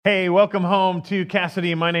Hey, welcome home to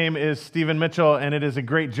Cassidy. My name is Stephen Mitchell, and it is a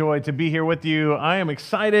great joy to be here with you. I am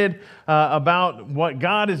excited about what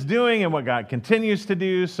God is doing and what God continues to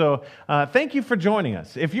do. So thank you for joining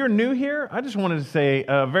us. If you're new here, I just wanted to say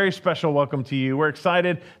a very special welcome to you. We're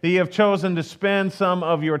excited that you have chosen to spend some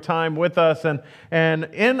of your time with us. And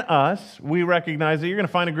in us, we recognize that you're going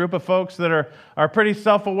to find a group of folks that are pretty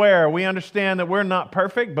self-aware. We understand that we're not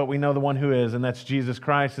perfect, but we know the one who is, and that's Jesus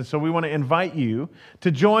Christ. And so we want to invite you to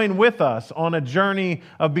join with us on a journey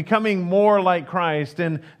of becoming more like Christ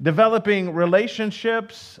and developing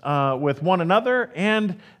relationships with one another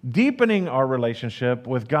and deepening our relationship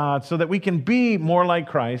with God so that we can be more like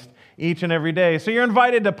Christ each and every day. So you're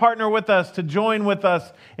invited to partner with us, to join with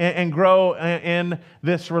us and grow in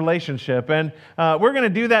this relationship. And we're going to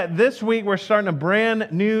do that this week. We're starting a brand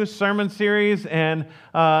new sermon series, and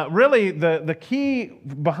really the key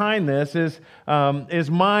behind this is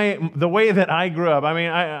the way that I grew up. I mean,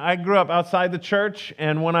 I grew up outside the church,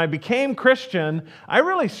 and when I became Christian, I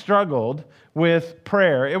really struggled with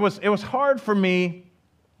prayer. It was hard for me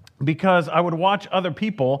because I would watch other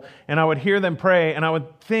people and I would hear them pray, and I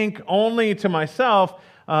would think only to myself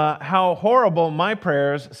how horrible my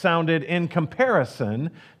prayers sounded in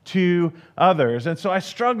comparison to others. And so I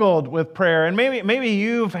struggled with prayer. And maybe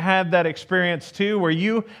you've had that experience too, where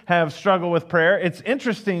you have struggled with prayer. It's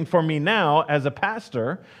interesting for me now as a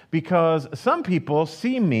pastor because some people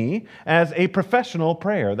see me as a professional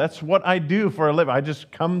prayer. That's what I do for a living. I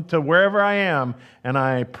just come to wherever I am and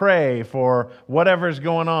I pray for whatever's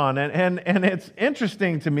going on. And it's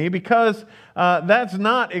interesting to me because that's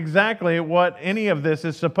not exactly what any of this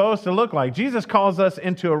is supposed to look like. Jesus calls us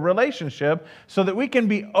into a relationship so that we can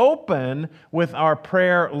be open with our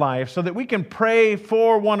prayer life, so that we can pray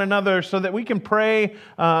for one another, so that we can pray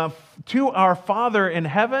to our Father in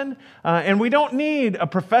heaven. And we don't need a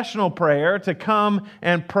professional prayer to come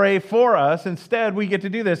and pray for us. Instead, we get to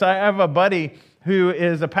do this. I have a buddy who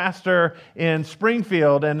is a pastor in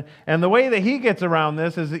Springfield, and the way that he gets around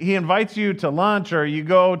this is that he invites you to lunch or you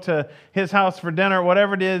go to his house for dinner,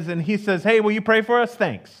 whatever it is, and he says, "Hey, will you pray for us?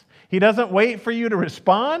 Thanks." He doesn't wait for you to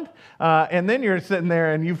respond, and then you're sitting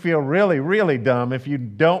there and you feel really, really dumb if you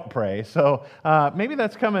don't pray. So maybe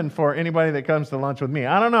that's coming for anybody that comes to lunch with me.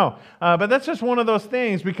 I don't know. But that's just one of those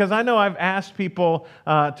things, because I know I've asked people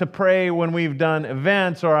to pray when we've done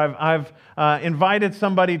events, or I've invited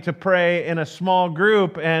somebody to pray in a small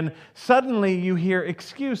group, and suddenly you hear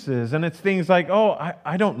excuses, and it's things like, "Oh,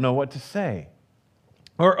 I don't know what to say."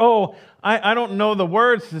 Or, "Oh, I don't know the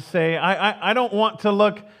words to say. I don't want to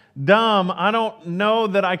look dumb. I don't know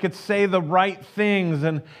that I could say the right things."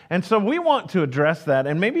 And so we want to address that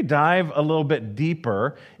and maybe dive a little bit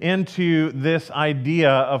deeper into this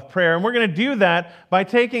idea of prayer. And we're going to do that by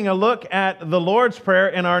taking a look at the Lord's Prayer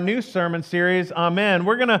in our new sermon series, Amen.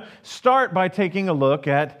 We're going to start by taking a look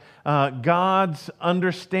at God's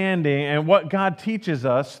understanding and what God teaches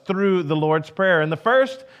us through the Lord's Prayer. And the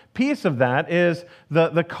first piece of that is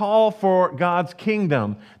the call for God's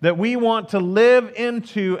kingdom, that we want to live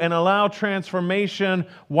into and allow transformation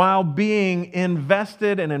while being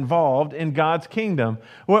invested and involved in God's kingdom.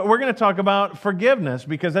 We're going to talk about forgiveness,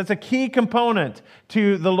 because that's a key component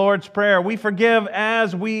to the Lord's Prayer. We forgive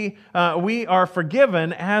as we are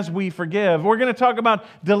forgiven as we forgive. We're going to talk about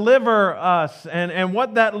deliver us and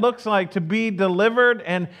what that looks like to be delivered,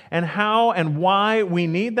 and how and why we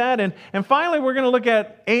need that. And finally, we're going to look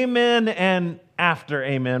at amen and after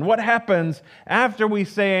amen. What happens after we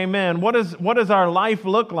say amen? What does our life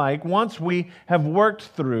look like once we have worked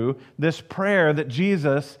through this prayer that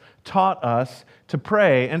Jesus taught us to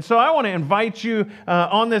pray? And so I want to invite you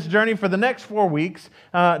on this journey for the next 4 weeks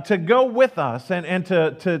to go with us and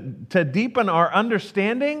to deepen our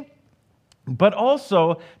understanding, but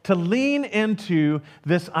also to lean into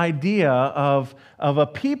this idea of a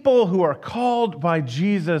people who are called by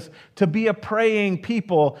Jesus to be a praying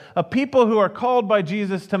people, a people who are called by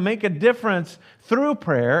Jesus to make a difference through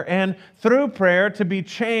prayer, and through prayer to be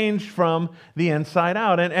changed from the inside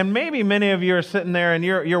out. And maybe many of you are sitting there and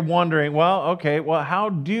you're wondering, well, how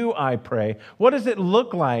do I pray? What does it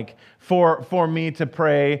look like for me to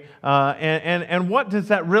pray? And what does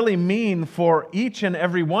that really mean for each and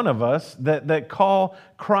every one of us that call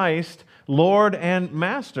Christ Lord and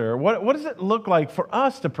Master? What does it look like for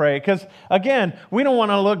us to pray? Because again, we don't want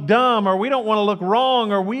to look dumb, or we don't want to look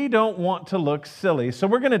wrong, or we don't want to look silly. So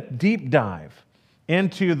we're going to deep dive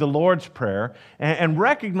into the Lord's Prayer and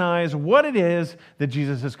recognize what it is that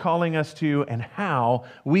Jesus is calling us to, and how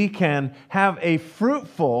we can have a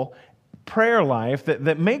fruitful prayer life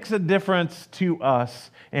that makes a difference to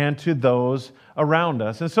us and to those around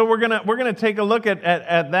us. And so we're gonna take a look at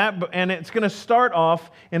that, and it's gonna start off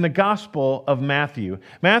in the Gospel of Matthew.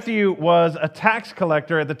 Matthew was a tax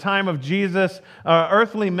collector at the time of Jesus'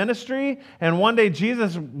 earthly ministry, and one day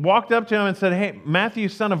Jesus walked up to him and said, "Hey, Matthew,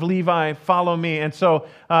 son of Levi, follow me." And so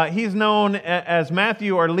he's known as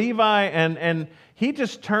Matthew or Levi, and he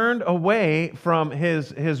just turned away from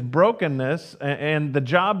his brokenness and the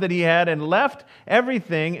job that he had and left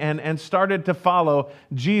everything and started to follow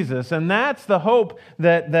Jesus. And that's the hope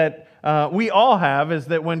that we all have, is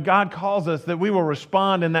that when God calls us, that we will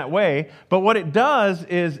respond in that way. But what it does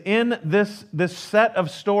is, in this set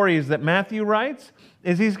of stories that Matthew writes,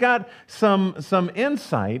 is he's got some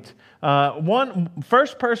insight, one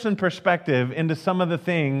first-person perspective into some of the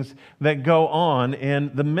things that go on in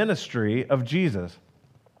the ministry of Jesus.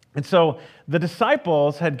 And so the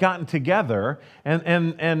disciples had gotten together,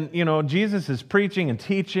 and Jesus is preaching and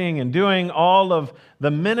teaching and doing all of the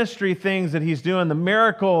ministry things that he's doing, the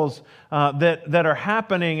miracles that are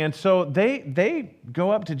happening. And so they go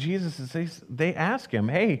up to Jesus and they ask him,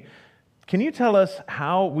 "Hey, can you tell us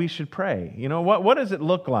how we should pray? What does it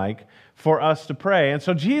look like for us to pray?" And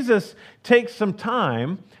so Jesus takes some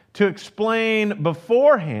time to explain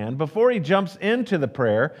beforehand, before he jumps into the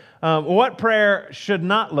prayer, what prayer should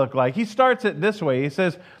not look like. He starts it this way. He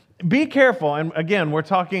says, "Be careful," and again, we're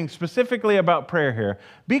talking specifically about prayer here.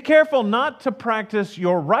 "Be careful not to practice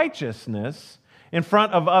your righteousness in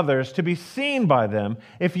front of others to be seen by them.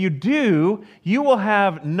 If you do, you will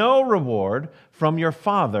have no reward from your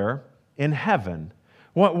Father in heaven."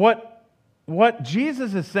 What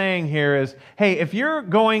Jesus is saying here is, hey, if you're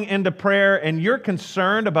going into prayer and you're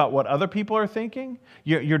concerned about what other people are thinking,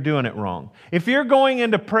 you're doing it wrong. If you're going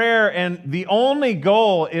into prayer and the only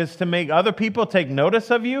goal is to make other people take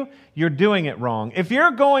notice of you, you're doing it wrong. If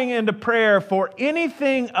you're going into prayer for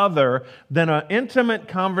anything other than an intimate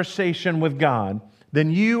conversation with God,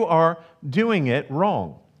 then you are doing it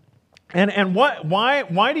wrong. And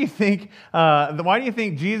why do you think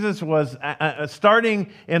Jesus was starting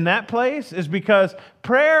in that place? Is because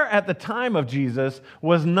prayer at the time of Jesus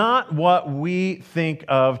was not what we think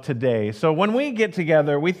of today. So when we get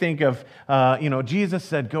together, we think of Jesus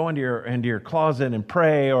said, "Go into your closet and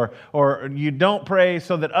pray," or you don't pray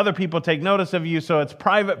so that other people take notice of you. So it's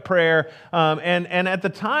private prayer. And at the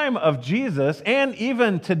time of Jesus, and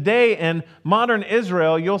even today in modern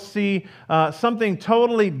Israel, you'll see something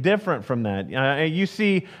totally different from that. You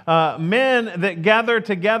see men that gather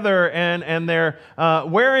together and they're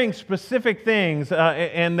wearing specific things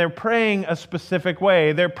and they're praying a specific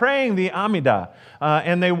way. They're praying the Amidah,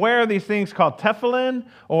 and they wear these things called tefillin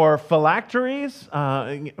or phylacteries.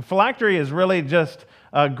 Phylactery is really just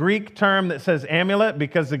a Greek term that says amulet,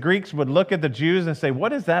 because the Greeks would look at the Jews and say,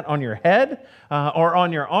 "What is that on your head or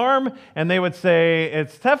on your arm?" And they would say,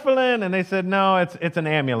 "It's tefillin," and they said, "No, it's an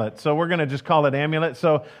amulet, so we're going to just call it amulet."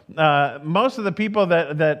 So most of the people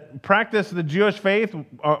that practice the Jewish faith,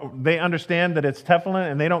 they understand that it's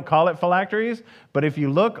tefillin, and they don't call it phylacteries. But if you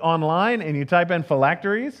look online and you type in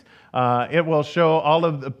phylacteries, it will show all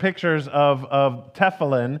of the pictures of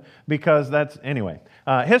tefillin, because that's, anyway.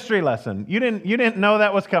 History lesson. You didn't know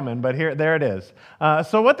that was coming, but there it is.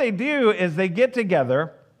 So what they do is they get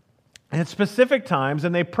together at specific times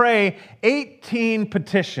and they pray 18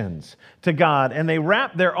 petitions to God, and they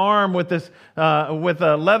wrap their arm with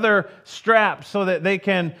a leather strap so that they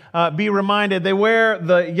can be reminded. They wear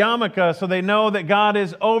the yarmulke so they know that God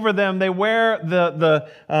is over them. They wear the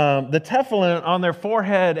tefillin on their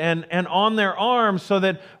forehead and on their arms so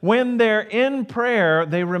that when they're in prayer,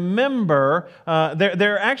 they remember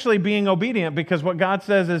they're actually being obedient, because what God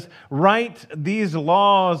says is, write these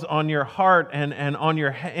laws on your heart and on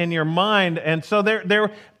in your mind. And so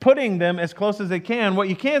they're putting them as close as they can. What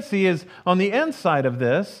you can't see is on the inside of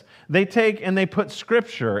this, they take and they put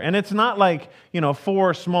Scripture. And it's not like,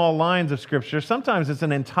 4 small lines of Scripture. Sometimes it's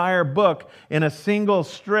an entire book in a single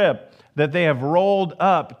strip that they have rolled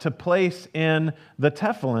up to place in the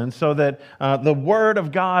tefillin, so that the Word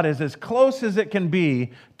of God is as close as it can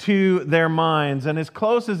be to their minds and as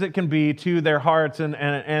close as it can be to their hearts,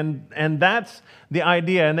 and that's the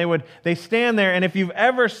idea. And they stand there, and if you've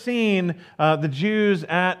ever seen the Jews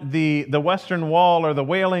at the Western Wall or the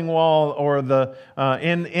Wailing Wall or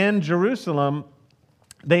in Jerusalem,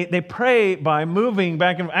 They pray by moving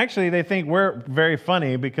back and actually they think we're very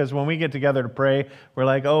funny, because when we get together to pray, we're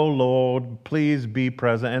like, "Oh Lord, please be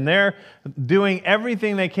present." And they're doing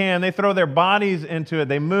everything they can. They throw their bodies into it.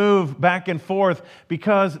 They move back and forth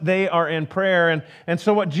because they are in prayer. And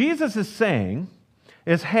so what Jesus is saying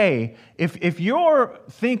is, hey, if you're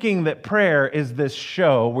thinking that prayer is this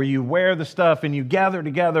show where you wear the stuff and you gather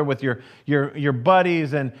together with your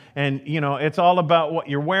buddies and it's all about what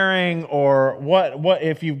you're wearing or what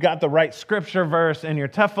if you've got the right scripture verse in your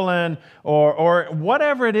tefillin or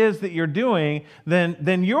whatever it is that you're doing,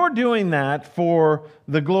 then you're doing that for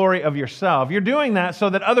the glory of yourself. You're doing that so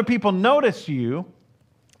that other people notice you.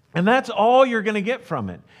 And that's all you're going to get from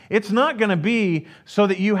it. It's not going to be so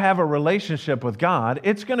that you have a relationship with God.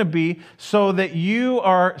 It's going to be so that you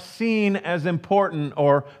are seen as important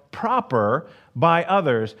or proper by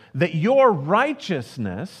others, that your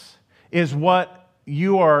righteousness is what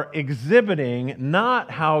you are exhibiting,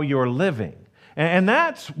 not how you're living. And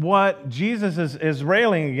that's what Jesus is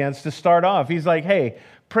railing against to start off. He's like, hey,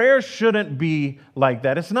 prayer shouldn't be like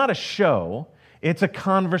that. It's not a show. It's a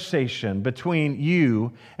conversation between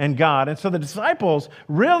you and God. And so the disciples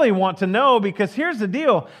really want to know, because here's the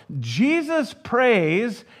deal. Jesus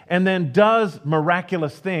prays and then does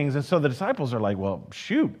miraculous things. And so the disciples are like, well,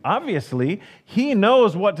 shoot, obviously he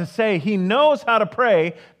knows what to say. He knows how to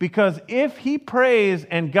pray, because if he prays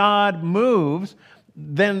and God moves,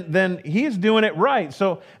 then he's doing it right.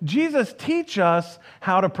 So Jesus, teach us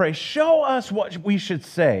how to pray. Show us what we should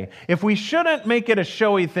say. If we shouldn't make it a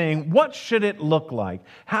showy thing, what should it look like?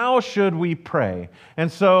 How should we pray? And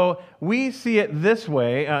so we see it this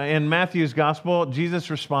way in Matthew's gospel. Jesus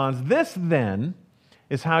responds, "This then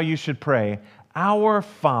is how you should pray. Our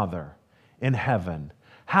Father in heaven,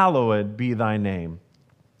 hallowed be thy name."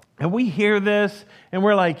 And we hear this and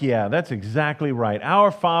we're like, yeah, that's exactly right.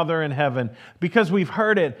 Our Father in heaven, because we've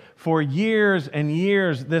heard it for years and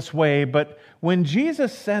years this way. But when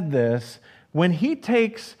Jesus said this, when he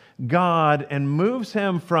takes God and moves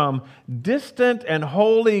him from distant and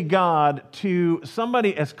holy God to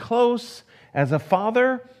somebody as close as a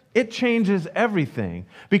father, it changes everything,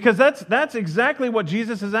 because that's exactly what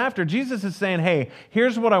Jesus is after. Jesus is saying, hey,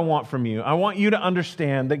 here's what I want from you. I want you to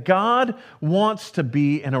understand that God wants to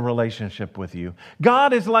be in a relationship with you.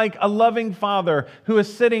 God is like a loving father who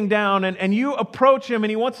is sitting down and you approach him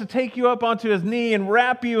and he wants to take you up onto his knee and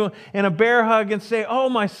wrap you in a bear hug and say, oh,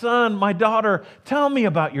 my son, my daughter, tell me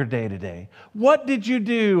about your day today. What did you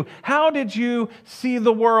do? How did you see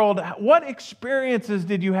the world? What experiences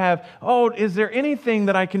did you have? Oh, is there anything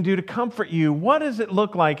that I can do to comfort you? What does it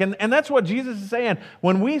look like? And that's what Jesus is saying.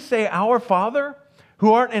 When we say our Father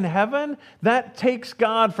who art in heaven, that takes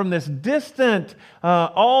God from this distant,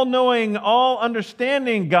 all-knowing,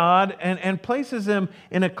 all-understanding God and places him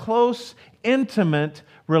in a close, intimate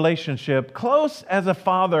relationship, close as a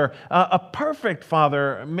father, a perfect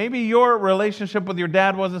father. Maybe your relationship with your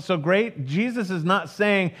dad wasn't so great. Jesus is not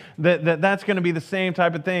saying that's going to be the same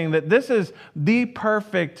type of thing, that this is the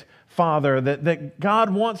perfect Father that God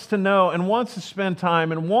wants to know and wants to spend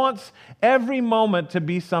time and wants every moment to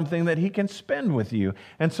be something that he can spend with you.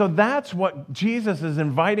 And so that's what Jesus is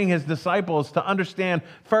inviting his disciples to understand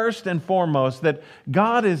first and foremost, that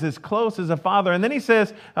God is as close as a father. And then he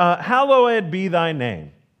says, hallowed be thy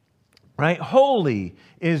name. Right? Holy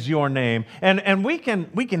is your name. And we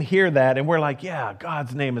can hear that and we're like, yeah,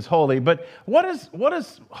 God's name is holy. But what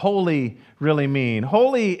does holy really mean?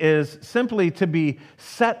 Holy is simply to be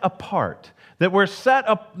set apart. That we're set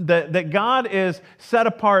up, that God is set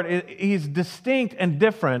apart. He's distinct and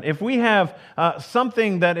different. If we have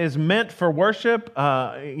something that is meant for worship,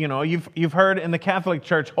 you've heard in the Catholic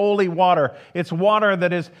Church, holy water. It's water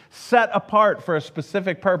that is set apart for a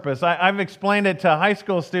specific purpose. I've explained it to high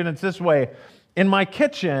school students this way. In my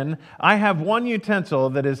kitchen, I have one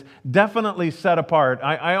utensil that is definitely set apart.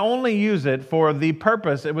 I only use it for the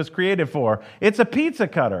purpose it was created for. It's a pizza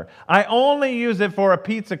cutter. I only use it for a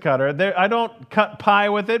pizza cutter. I don't cut pie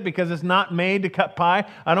with it because it's not made to cut pie.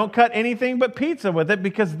 I don't cut anything but pizza with it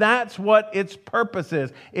because that's what its purpose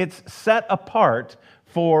is. It's set apart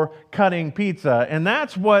for cutting pizza. And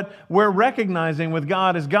that's what we're recognizing with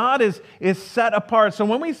God, is God is set apart. So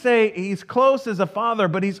when we say he's close as a father,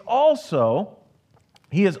 but he is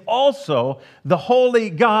also the holy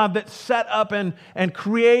God that set up and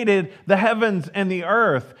created the heavens and the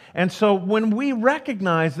earth. And so when we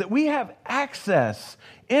recognize that we have access,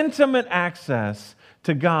 intimate access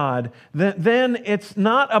to God, then it's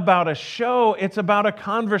not about a show, it's about a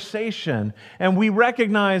conversation. And we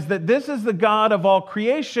recognize that this is the God of all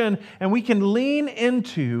creation, and we can lean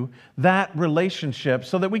into that relationship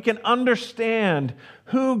so that we can understand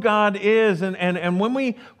who God is. And when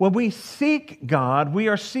we seek God, we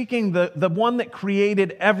are seeking the one that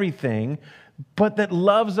created everything, but that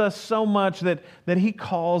loves us so much that he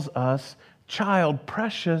calls us child,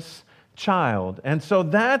 precious child. And so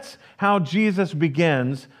that's how Jesus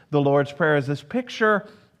begins the Lord's Prayer, is this picture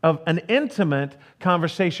of an intimate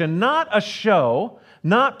conversation, not a show,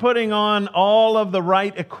 not putting on all of the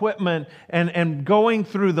right equipment and going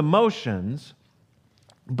through the motions,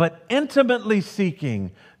 but intimately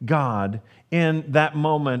seeking God in that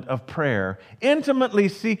moment of prayer, intimately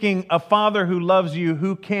seeking a Father who loves you,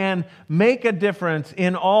 who can make a difference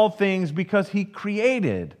in all things because He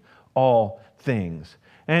created all things.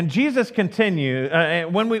 And Jesus continues,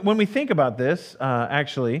 when we think about this,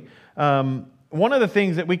 one of the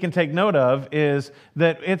things that we can take note of is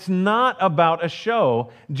that it's not about a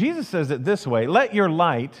show. Jesus says it this way: let your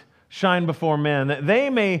light shine before men, that they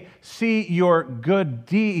may see your good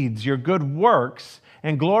deeds, your good works,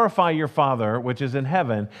 and glorify your Father which is in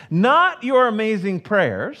heaven. Not your amazing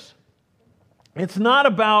prayers. It's not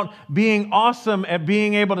about being awesome at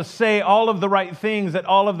being able to say all of the right things at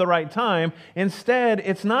all of the right time. Instead,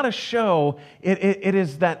 it's not a show. It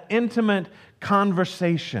is that intimate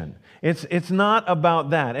conversation. It's not about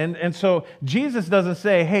that. And so Jesus doesn't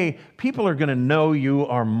say, hey, people are going to know you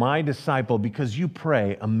are my disciple because you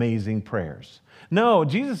pray amazing prayers. No,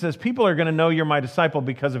 Jesus says people are going to know you're my disciple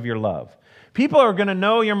because of your love. People are going to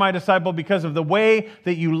know you're my disciple because of the way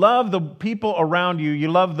that you love the people around you.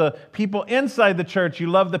 You love the people inside the church. You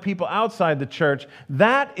love the people outside the church.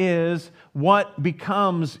 That is what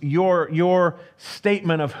becomes your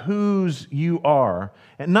statement of whose you are,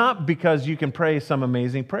 and not because you can pray some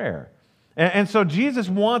amazing prayer. And so Jesus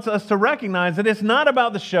wants us to recognize that it's not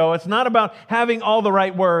about the show. It's not about having all the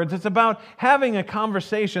right words. It's about having a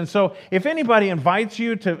conversation. So if anybody invites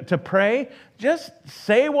you to pray, just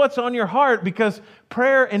say what's on your heart, because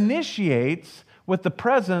prayer initiates with the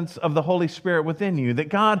presence of the Holy Spirit within you, that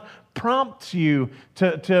God prompts you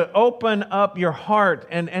to open up your heart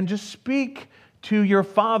and just speak to your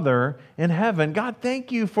Father in heaven. God,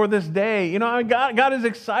 thank you for this day. You know, God is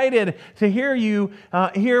excited to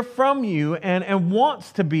hear from you, and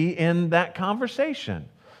wants to be in that conversation.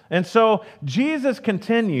 And so Jesus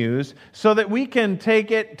continues so that we can take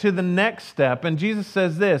it to the next step. And Jesus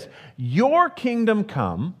says this: your kingdom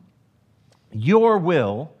come, your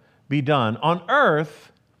will be done on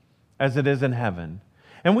earth as it is in heaven.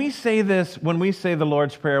 And we say this when we say the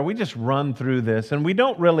Lord's Prayer. We just run through this, and we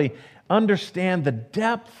don't really understand the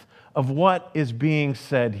depth of what is being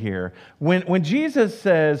said here. When Jesus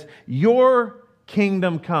says, your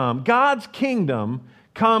kingdom come, God's kingdom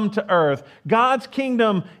come to earth, God's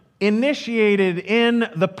kingdom initiated in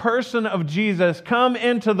the person of Jesus, come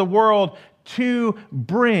into the world to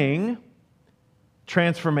bring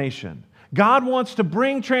transformation. God wants to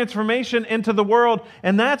bring transformation into the world,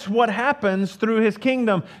 and that's what happens through His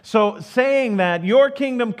kingdom. So saying that, your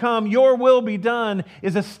kingdom come, your will be done,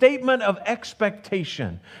 is a statement of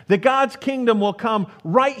expectation. That God's kingdom will come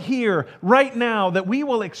right here, right now, that we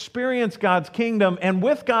will experience God's kingdom, and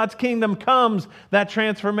with God's kingdom comes that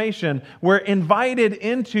transformation. We're invited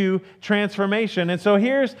into transformation. And so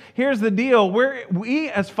here's the deal. We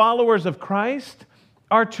as followers of Christ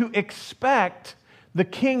are to expect the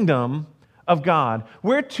kingdom of God.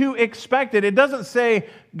 We're to expect it. It doesn't say,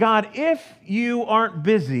 God, if you aren't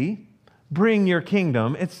busy, bring your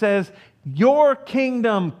kingdom. It says, your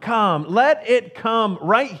kingdom come. Let it come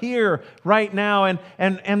right here, right now.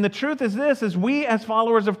 And the truth is this, is we as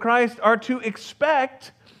followers of Christ are to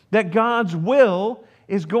expect that God's will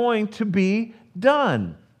is going to be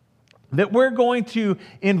done. That we're going to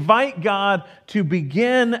invite God to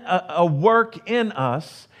begin a work in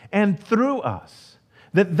us and through us.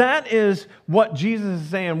 That is what Jesus is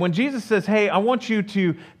saying. When Jesus says, hey, I want you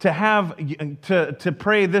to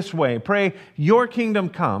pray this way, pray your kingdom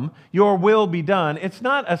come, your will be done. It's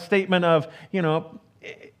not a statement of,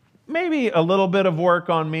 maybe a little bit of work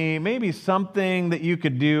on me, maybe something that you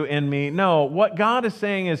could do in me. No, what God is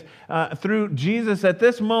saying is, through Jesus at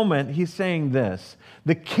this moment, He's saying this: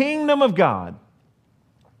 the kingdom of God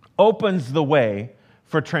opens the way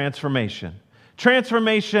for transformation.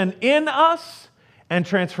 Transformation in us, and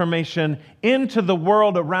transformation into the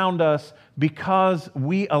world around us, because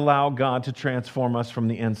we allow God to transform us from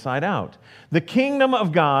the inside out. The kingdom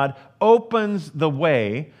of God opens the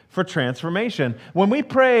way for transformation. When we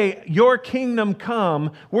pray, your kingdom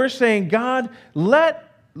come, we're saying, God, let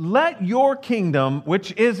your kingdom,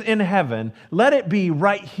 which is in heaven, let it be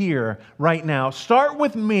right here, right now. Start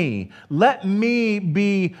with me. Let me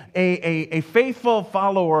be a faithful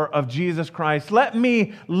follower of Jesus Christ. Let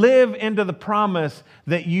me live into the promise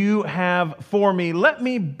that you have for me. Let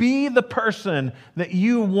me be the person that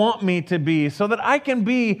you want me to be, so that I can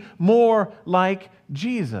be more like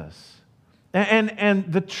Jesus.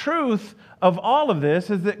 And the truth of all of this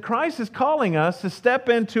is that Christ is calling us to step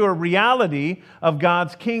into a reality of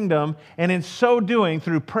God's kingdom, and in so doing,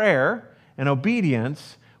 through prayer and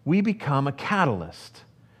obedience, we become a catalyst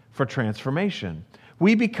for transformation.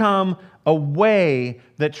 We become a way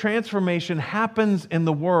that transformation happens in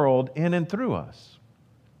the world in and through us.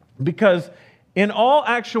 Because in all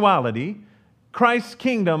actuality, Christ's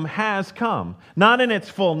kingdom has come. Not in its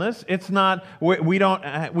fullness. It's not, we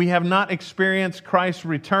have not experienced Christ's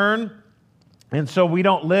return. And so we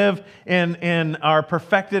don't live in our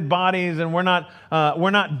perfected bodies, and we're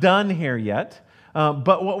not done here yet.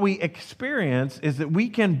 But what we experience is that we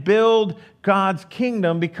can build God's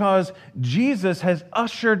kingdom because Jesus has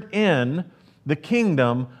ushered in the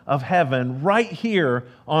kingdom of heaven right here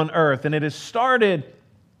on earth. And it has started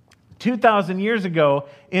 2,000 years ago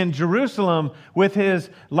in Jerusalem with his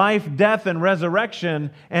life, death, and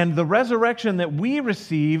resurrection. And the resurrection that we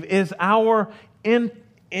receive is our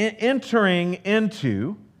entering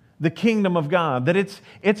into the kingdom of God, that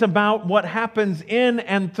it's about what happens in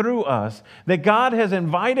and through us, that God has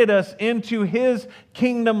invited us into his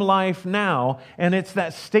kingdom life now, and it's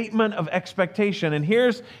that statement of expectation. And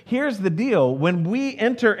here's the deal. When we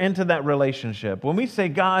enter into that relationship, when we say,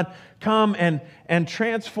 God, come and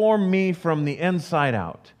transform me from the inside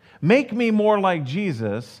out, make me more like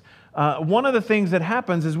Jesus, one of the things that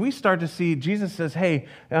happens is we start to see, Jesus says, hey,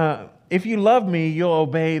 if you love me, you'll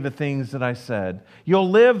obey the things that I said. You'll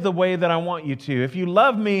live the way that I want you to. If you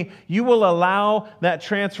love me, you will allow that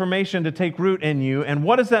transformation to take root in you. And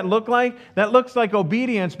what does that look like? That looks like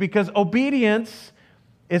obedience, because obedience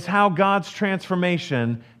is how God's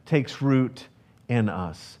transformation takes root in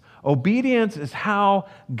us. Obedience is how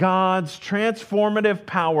God's transformative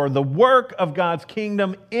power, the work of God's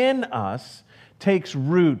kingdom in us, takes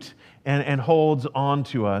root and holds on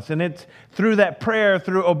to us. And it's through that prayer,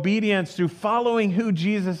 through obedience, through following who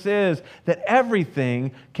Jesus is, that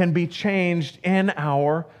everything can be changed in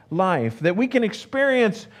our life. That we can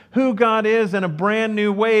experience who God is in a brand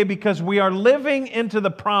new way because we are living into the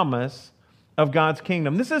promise of God's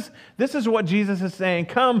kingdom. This is what Jesus is saying.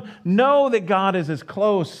 Come, know that God is as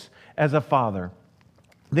close as a father.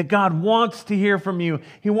 That God wants to hear from you.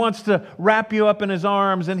 He wants to wrap you up in his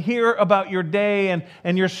arms and hear about your day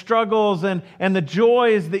and your struggles and the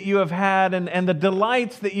joys that you have had and the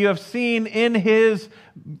delights that you have seen in his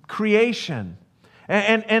creation.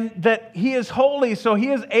 And that he is holy, so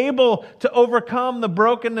he is able to overcome the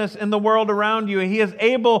brokenness in the world around you. He is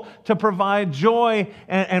able to provide joy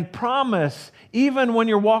and promise even when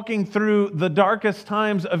you're walking through the darkest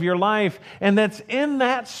times of your life. And that's in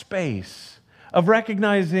that space of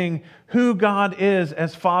recognizing who God is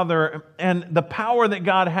as Father and the power that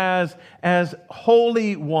God has as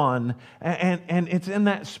Holy One. And it's in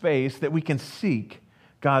that space that we can seek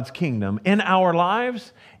God's kingdom in our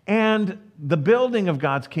lives and the building of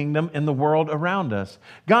God's kingdom in the world around us.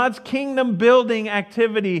 God's kingdom building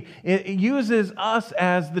activity, it uses us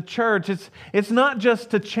as the church. It's not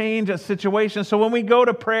just to change a situation. So when we go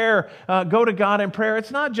to prayer, go to God in prayer,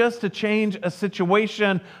 it's not just to change a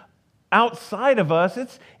situation outside of us,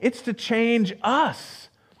 it's to change us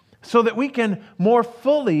so that we can more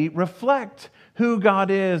fully reflect who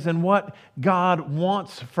God is and what God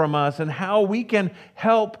wants from us and how we can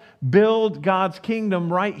help build God's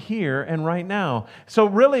kingdom right here and right now. So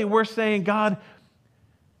really we're saying, God,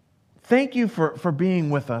 thank you for being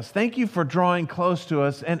with us. Thank you for drawing close to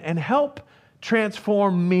us and help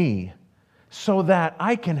transform me so that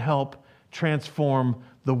I can help transform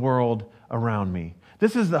the world around me.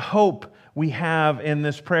 This is the hope we have in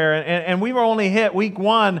this prayer. And we've only hit week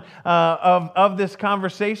one of this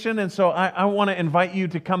conversation. And so I want to invite you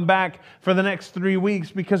to come back for the next 3 weeks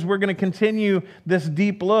because we're going to continue this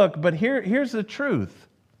deep look. But here's the truth.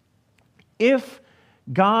 If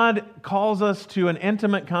God calls us to an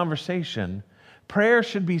intimate conversation, prayer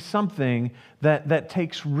should be something that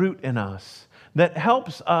takes root in us, that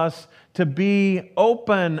helps us to be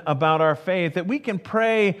open about our faith, that we can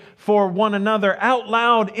pray for one another out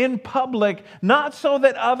loud in public, not so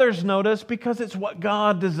that others notice, because it's what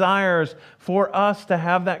God desires for us to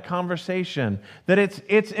have that conversation, that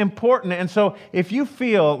it's important. And so if you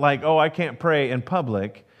feel like, oh, I can't pray in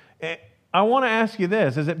public, I want to ask you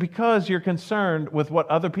this, is it because you're concerned with what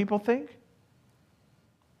other people think?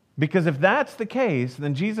 Because if that's the case,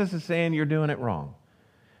 then Jesus is saying you're doing it wrong.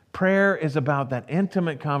 Prayer is about that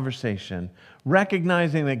intimate conversation,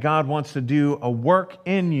 recognizing that God wants to do a work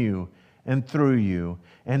in you and through you,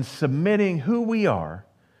 and submitting who we are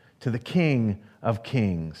to the King of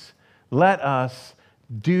Kings. Let us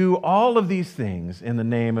do all of these things in the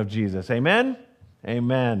name of Jesus. Amen?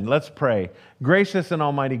 Amen. Let's pray. Gracious and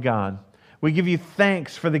almighty God, we give you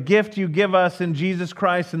thanks for the gift you give us in Jesus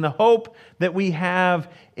Christ and the hope that we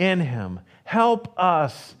have in him. Help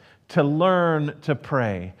us to learn to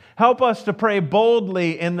pray. Help us to pray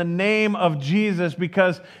boldly in the name of Jesus,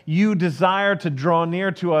 because you desire to draw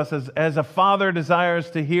near to us as a father desires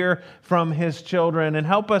to hear from his children. And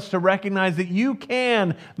help us to recognize that you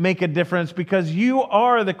can make a difference because you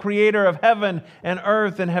are the creator of heaven and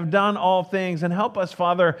earth and have done all things. And help us,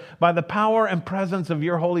 Father, by the power and presence of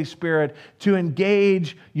your Holy Spirit, to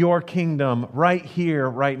engage your kingdom right here,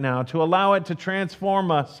 right now, to allow it to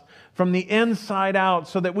transform us from the inside out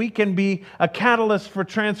so that we can be a catalyst for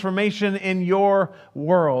transformation in your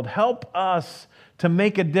world. Help us to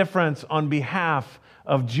make a difference on behalf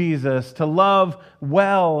of Jesus, to love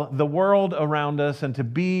well the world around us, and to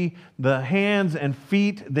be the hands and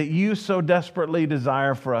feet that you so desperately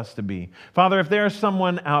desire for us to be. Father, if there is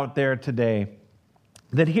someone out there today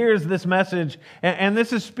that hears this message, and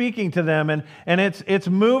this is speaking to them, and it's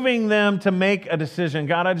moving them to make a decision.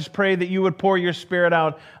 God, I just pray that you would pour your Spirit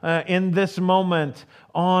out in this moment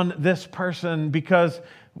on this person, because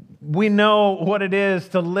we know what it is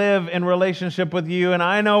to live in relationship with you, and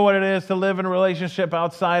I know what it is to live in a relationship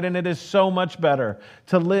outside, and it is so much better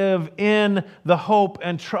to live in the hope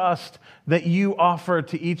and trust that you offer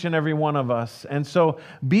to each and every one of us. And so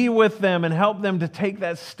be with them and help them to take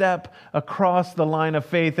that step across the line of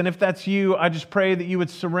faith. And if that's you, I just pray that you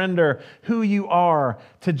would surrender who you are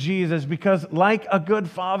to Jesus, because like a good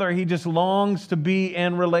father, he just longs to be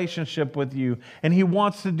in relationship with you, and he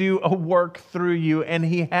wants to do a work through you, and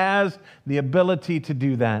he has the ability to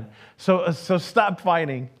do that. So stop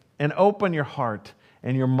fighting and open your heart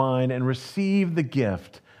and your mind and receive the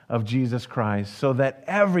gift of Jesus Christ so that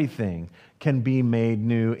everything can be made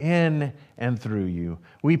new in and through you.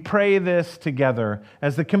 We pray this together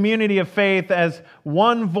as the community of faith, as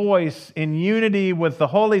one voice in unity with the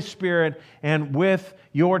Holy Spirit and with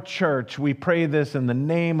your church. We pray this in the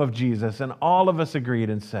name of Jesus. And all of us agreed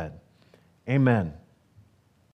and said, amen.